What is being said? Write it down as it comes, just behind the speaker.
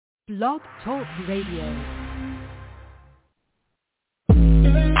Blog Talk Radio.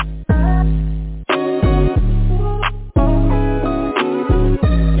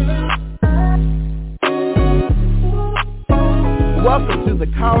 Welcome to the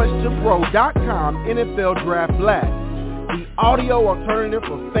College2Pro.com NFL Draft Blast, the audio alternative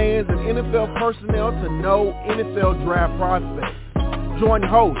for fans and NFL personnel to know NFL draft prospects. Join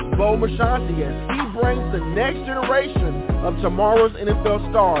host Bo Marchionte as he brings the next generation of tomorrow's NFL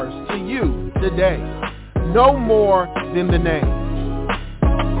stars to you today. No more than the name.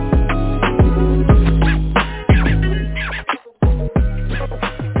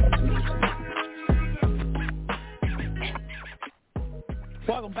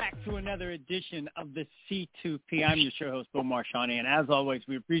 Welcome back to another edition of the C2P. I'm your show host, Bo Marchionte, and as always,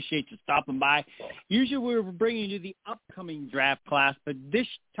 we appreciate you stopping by. Usually we're bringing you the upcoming draft class, but this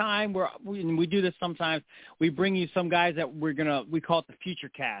time we do this sometimes. We bring you some guys that we call it the future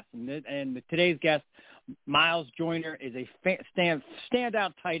cast, and today's guest, Miles Joyner, is a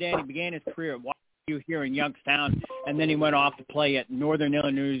standout tight end. He began his career at here in Youngstown, and then he went off to play at Northern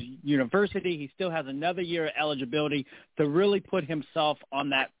Illinois University. He still has another year of eligibility to really put himself on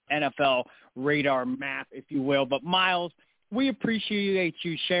that NFL radar map, if you will. But Miles, we appreciate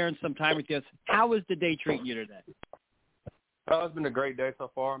you sharing some time with us. How is the day treating you today? It's been a great day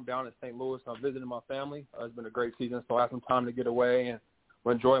so far. I'm down in St. Louis. I'm visiting my family. It's been a great season, so I have some time to get away and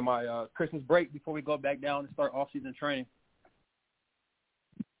enjoy my Christmas break before we go back down and start off-season training.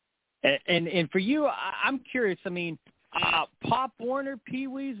 And for you, I'm curious. I mean, Pop Warner, Pee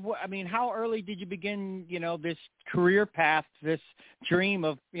Wees. I mean, how early did you begin? This career path, this dream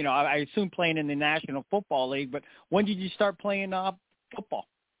of I assume playing in the National Football League. But when did you start playing football?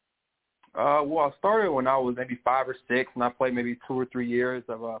 Well, I started when I was maybe 5 or 6, and I played maybe 2 or 3 years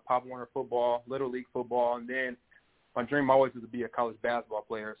of Pop Warner football, Little League football, and then my dream always was to be a college basketball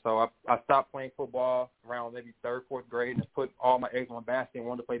player. So I stopped playing football around maybe 3rd, 4th grade and put all my eggs on basket and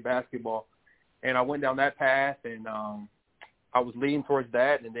wanted to play basketball. And I went down that path, and I was leaning towards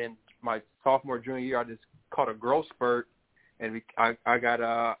that. And then my sophomore, junior year, I just caught a growth spurt, and I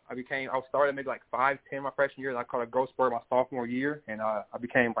started maybe like 5'10" my freshman year, and I caught a growth spurt my sophomore year, and I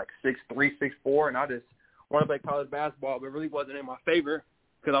became like 6'3", 6'4", and I just wanted to play college basketball, but it really wasn't in my favor.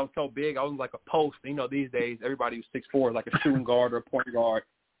 Because I was so big, I was like a post. These days everybody was 6'4", like a shooting guard or a point guard.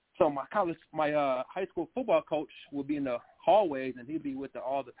 So my high school football coach would be in the hallways, and he'd be with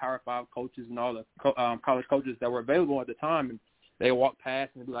all the Power 5 coaches and all the college coaches that were available at the time. And they would walk past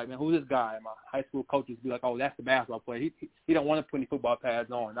and be like, "Man, who's this guy?" And my high school coaches would be like, "Oh, that's the basketball player. He don't want to put any football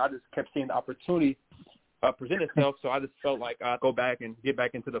pads on." And I just kept seeing the opportunity present itself, so I just felt like I'd go back and get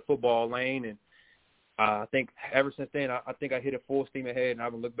back into the football lane. And I think ever since then, I think I hit it full steam ahead, and I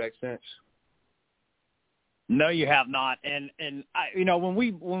haven't looked back since. No, you have not. And when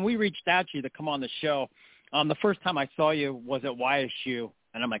we reached out to you to come on the show, the first time I saw you was at YSU,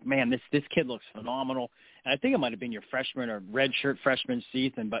 and I'm like, man, this kid looks phenomenal. And I think it might have been your freshman or redshirt freshman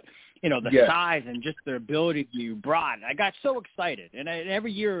season, but the size and just the ability you brought. I got so excited, and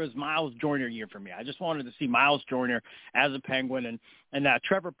every year was Miles Joyner year for me. I just wanted to see Miles Joyner as a Penguin, and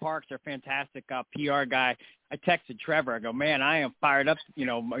Trevor Parks, our fantastic PR guy. I texted Trevor. I go, man, I am fired up.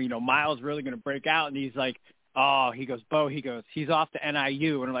 Miles really going to break out, and he's like, oh, he goes, Bo, he's off to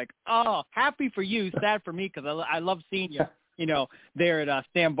NIU, and I'm like, oh, happy for you, sad for me because I love seeing you. There at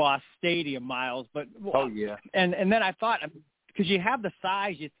Stan Boss Stadium, Miles. But oh yeah, and then I thought because you have the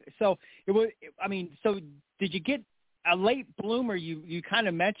size, so did you get a late bloomer? You kind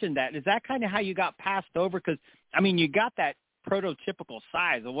of mentioned that. Is that kind of how you got passed over? Because you got that prototypical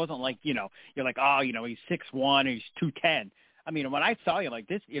size. It wasn't like you're like, oh, he's 6'1", he's 210. When I saw you like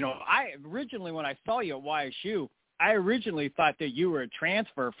this, I originally when I saw you at YSU. I originally thought that you were a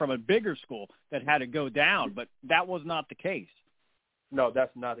transfer from a bigger school that had to go down, but that was not the case. No, that's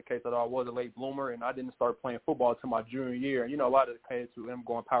not the case at all. I was a late bloomer, and I didn't start playing football until my junior year. And, a lot of the kids who end up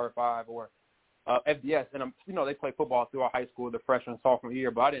going Power 5 or FBS, and, they play football throughout high school the freshman and sophomore year,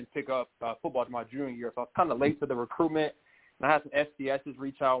 but I didn't pick up football to my junior year. So I was kind of late to the recruitment. And I had some FCSs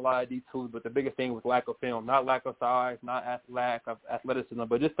reach out, a lot of D2s, but the biggest thing was lack of film, not lack of size, not lack of athleticism,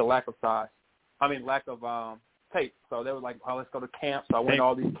 but just the lack of size. Lack of tape. So they were like, oh, let's go to camp. So I went to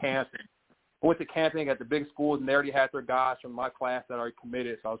all these camps. And I went to camping at the big schools, and they already had their guys from my class that already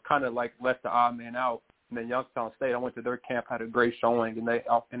committed. So I was kind of like left the odd man out. And then Youngstown State, I went to their camp, had a great showing, and they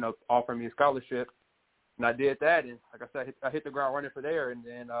ended up offering me a scholarship. And I did that. And like I said, I hit the ground running for there, and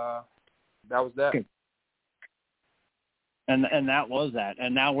then that was that. And that was that.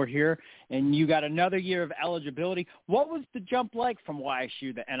 And now we're here, and you got another year of eligibility. What was the jump like from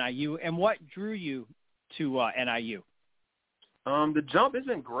YSU to NIU, and what drew you to NIU? The jump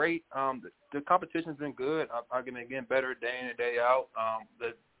isn't great. The competition's been good. I've been getting better day in and day out.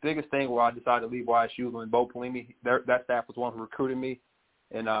 The biggest thing where I decided to leave YSU was when Bo Marchionte, that staff was one who recruited me.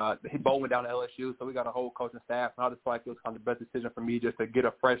 And Bo went down to LSU, so we got a whole coaching staff. And I just feel like it was kind of the best decision for me just to get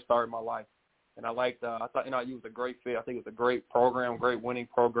a fresh start in my life. And I thought NIU was a great fit. I think it was a great program, great winning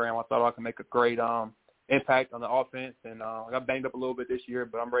program. I thought I could make a great impact on the offense. And I got banged up a little bit this year,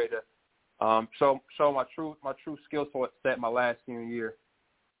 but I'm ready to show my true skill set my last senior year.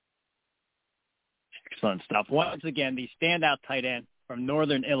 Excellent stuff. Once again, the standout tight end from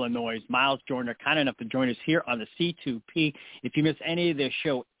Northern Illinois, Miles Joyner, kind enough to join us here on the C2P. If you miss any of this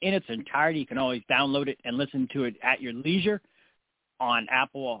show in its entirety, you can always download it and listen to it at your leisure on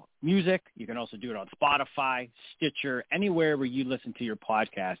Apple Music. You can also do it on Spotify, Stitcher, anywhere where you listen to your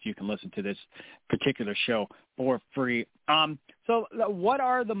podcast. You can listen to this particular show for free. So what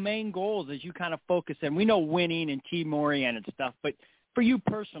are the main goals as you kind of focus in? We know winning and team-oriented stuff, but for you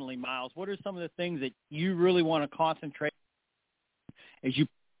personally, Miles, what are some of the things that you really want to concentrate as you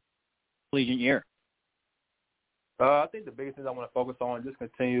collegiate year? I think the biggest thing I want to focus on is just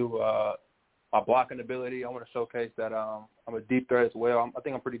continue my blocking ability. I want to showcase that I'm a deep threat as well. I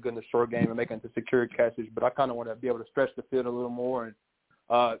think I'm pretty good in the short game and making the secure catches, but I kind of want to be able to stretch the field a little more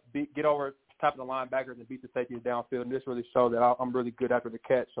and get over top of the linebackers and beat the safeties downfield. And this really showed that I'm really good after the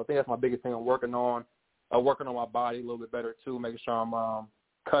catch. So I think that's my biggest thing I'm working on. Working on my body a little bit better too, making sure I'm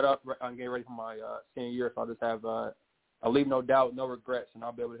cut up and getting ready for my senior year. So I just have I leave no doubt, no regrets, and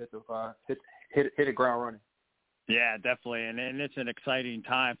I'll be able to hit the ground running. Yeah, definitely, and it's an exciting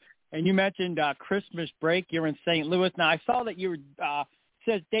time. And you mentioned Christmas break. You're in St. Louis now. I saw that you were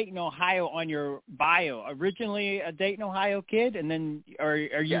says Dayton, Ohio on your bio. Originally a Dayton, Ohio kid, and then are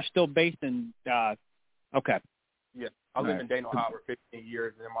you still based in? Okay. Yeah, I lived in Dayton, Ohio for 15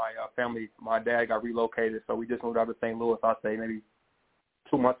 years, and my family, my dad got relocated, so we just moved out to St. Louis. I'd say maybe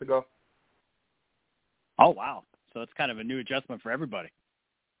 2 months ago. Oh wow! So it's kind of a new adjustment for everybody.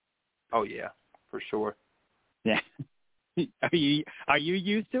 Oh yeah, for sure. Yeah. Are you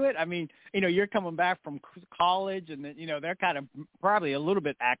used to it? I mean, you're coming back from college, and then, they're kind of probably a little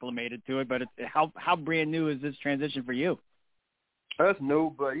bit acclimated to it. But how brand new is this transition for you? That's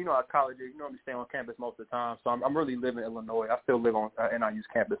new, but at college, you normally stay on campus most of the time. So I'm really living in Illinois. I still live on NIU's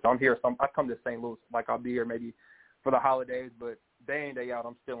campus. So I'm here. So I come to St. Louis, like I'll be here maybe for the holidays, but day in, day out,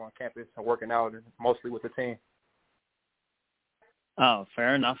 I'm still on campus and working out, and mostly with the team. Oh,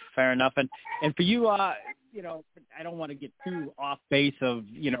 fair enough. And for you, I don't want to get too off base of,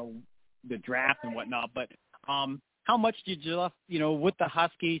 the draft and whatnot, but how much did you love, with the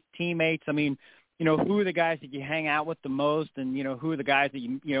Husky teammates? I mean, who are the guys that you hang out with the most, and, who are the guys that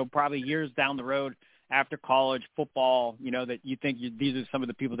you probably years down the road after college football, that you think these are some of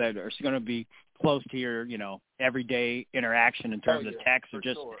the people that are going to be close to your, everyday interaction in terms of text or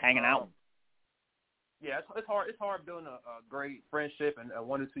just hanging out? Yeah, it's hard. It's hard building a great friendship in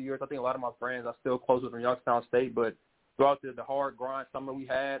 1 to 2 years. I think a lot of my friends are still close with from Youngstown State, but throughout the hard grind summer we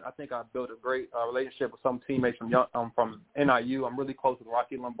had, I think I built a great relationship with some teammates from NIU. I'm really close with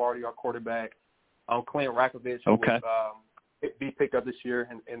Rocky Lombardi, our quarterback. Clint Rakovich, who was be picked up this year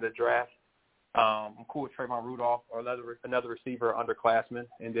in the draft. I'm cool with Trayvon Rudolph, or another receiver, underclassman,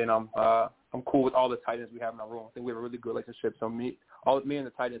 and then I'm cool with all the tight ends we have in our room. I think we have a really good relationship. So me and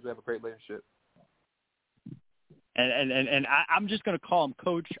the tight ends, we have a great relationship. And I'm just going to call him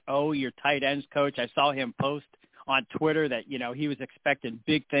Coach O, your tight ends coach. I saw him post on Twitter that, he was expecting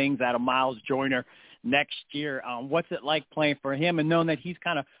big things out of Miles Joyner next year. What's it like playing for him and knowing that he's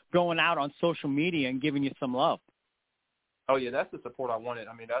kind of going out on social media and giving you some love? Oh, yeah, that's the support I wanted.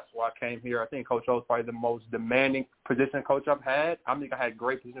 I mean, that's why I came here. I think Coach O is probably the most demanding position coach I've had. I think I had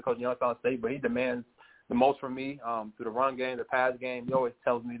great position coach in Youngstown State, but he demands the most from me through the run game, the pass game. He always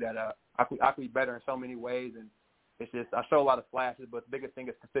tells me that I could be better in so many ways, and it's just I show a lot of flashes, but the biggest thing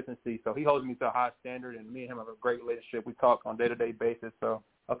is consistency. So he holds me to a high standard, and me and him have a great relationship. We talk on a day-to-day basis, so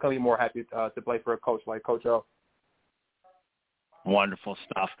I couldn't be more happy to play for a coach like Coach O. Wonderful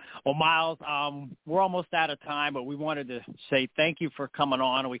stuff. Well, Miles, we're almost out of time, but we wanted to say thank you for coming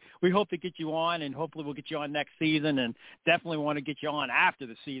on. We hope to get you on, and hopefully we'll get you on next season, and definitely want to get you on after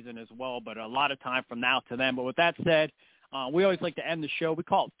the season as well, but a lot of time from now to then. But with that said, we always like to end the show. We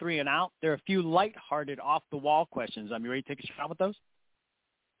call it 3 and Out. There are a few lighthearted, off-the-wall questions. You ready to take a shot with those?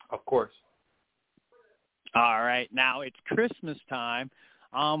 Of course. All right. Now, it's Christmas time.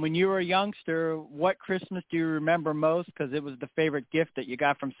 When you were a youngster, what Christmas do you remember most because it was the favorite gift that you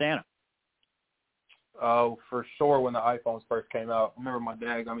got from Santa? Oh, for sure when the iPhones first came out. I remember my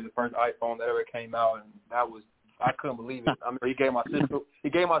dad got me the first iPhone that ever came out, and that was I couldn't believe it. I mean, he gave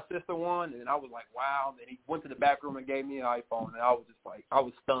my sister one, and I was like, wow. And he went to the back room and gave me an iPhone, and I was just like, I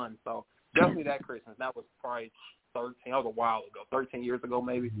was stunned. So definitely that Christmas. That was probably 13. That was a while ago, 13 years ago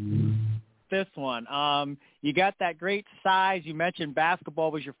maybe. This one, you got that great size. You mentioned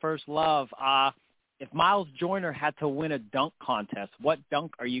basketball was your first love. If Miles Joyner had to win a dunk contest, what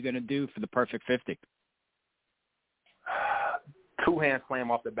dunk are you going to do for the perfect 50? Two-hand slam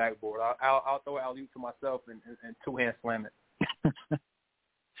off the backboard. I'll throw it alley to myself and two-hand slam it.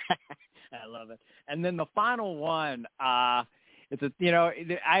 I love it. And then the final one, I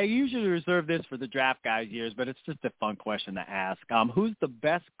usually reserve this for the draft guys' ears, but it's just a fun question to ask. Who's the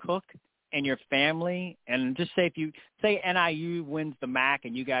best cook in your family? And just say, if you say NIU wins the MAC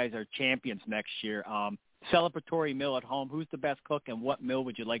and you guys are champions next year, celebratory meal at home, who's the best cook and what meal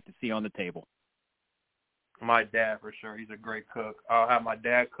would you like to see on the table? My dad, for sure. He's a great cook. I'll have my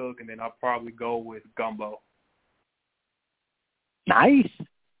dad cook, and then I'll probably go with gumbo. Nice.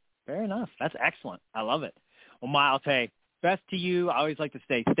 Fair enough. That's excellent. I love it. Well, Miles, hey, best to you. I always like to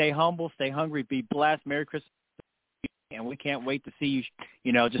say, stay humble, stay hungry, be blessed. Merry Christmas. And we can't wait to see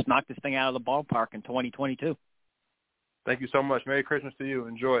you, just knock this thing out of the ballpark in 2022. Thank you so much. Merry Christmas to you.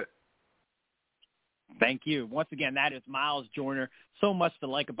 Enjoy it. Thank you. Once again, that is Miles Joyner. So much to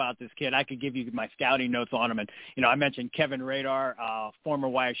like about this kid. I could give you my scouting notes on him. And, I mentioned Kevin Radar, former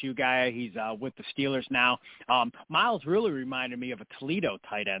YSU guy. He's with the Steelers now. Miles really reminded me of a Toledo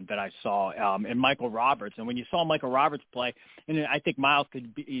tight end that I saw in Michael Roberts. And when you saw Michael Roberts play, and I think Miles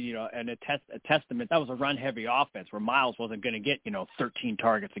could be, a testament. That was a run-heavy offense where Miles wasn't going to get, 13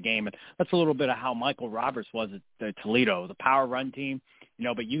 targets a game. And that's a little bit of how Michael Roberts was at Toledo. It was a power run team,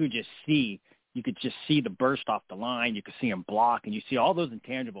 but you could just see the burst off the line. You could see him block, and you see all those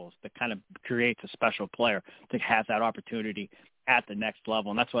intangibles that kind of creates a special player that has that opportunity at the next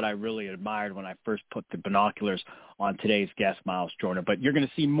level. And that's what I really admired when I first put the binoculars on today's guest, Miles Joyner. But you're going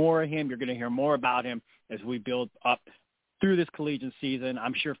to see more of him. You're going to hear more about him as we build up through this collegiate season.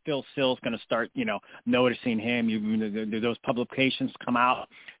 I'm sure Phil Sill's going to start, noticing him. Those publications come out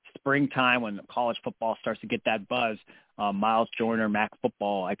springtime when college football starts to get that buzz. Miles Joyner, MAC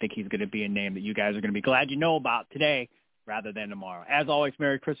football, I think he's going to be a name that you guys are going to be glad you know about today rather than tomorrow. As always,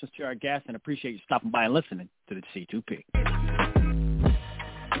 Merry Christmas to our guests, and appreciate you stopping by and listening to the C2P.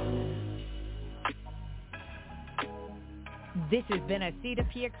 This has been a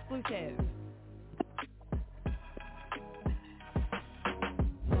C2P exclusive.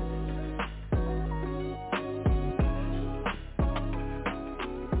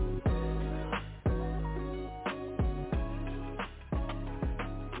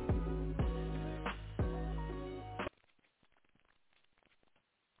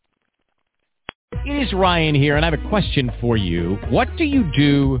 It is Ryan here, and I have a question for you. What do you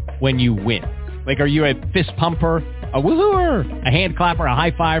do when you win? Like, are you a fist pumper, a woohooer, a hand clapper, a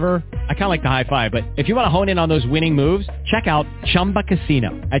high fiver? I kind of like the high five, but if you want to hone in on those winning moves, check out Chumba Casino.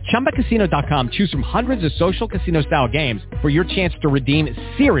 At ChumbaCasino.com, choose from hundreds of social casino-style games for your chance to redeem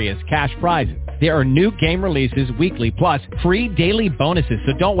serious cash prizes. There are new game releases weekly, plus free daily bonuses,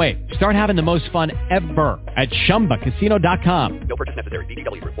 so don't wait. Start having the most fun ever at ChumbaCasino.com. No purchase necessary.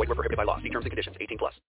 VGW. Void where prohibited by law. See terms and conditions. 18+.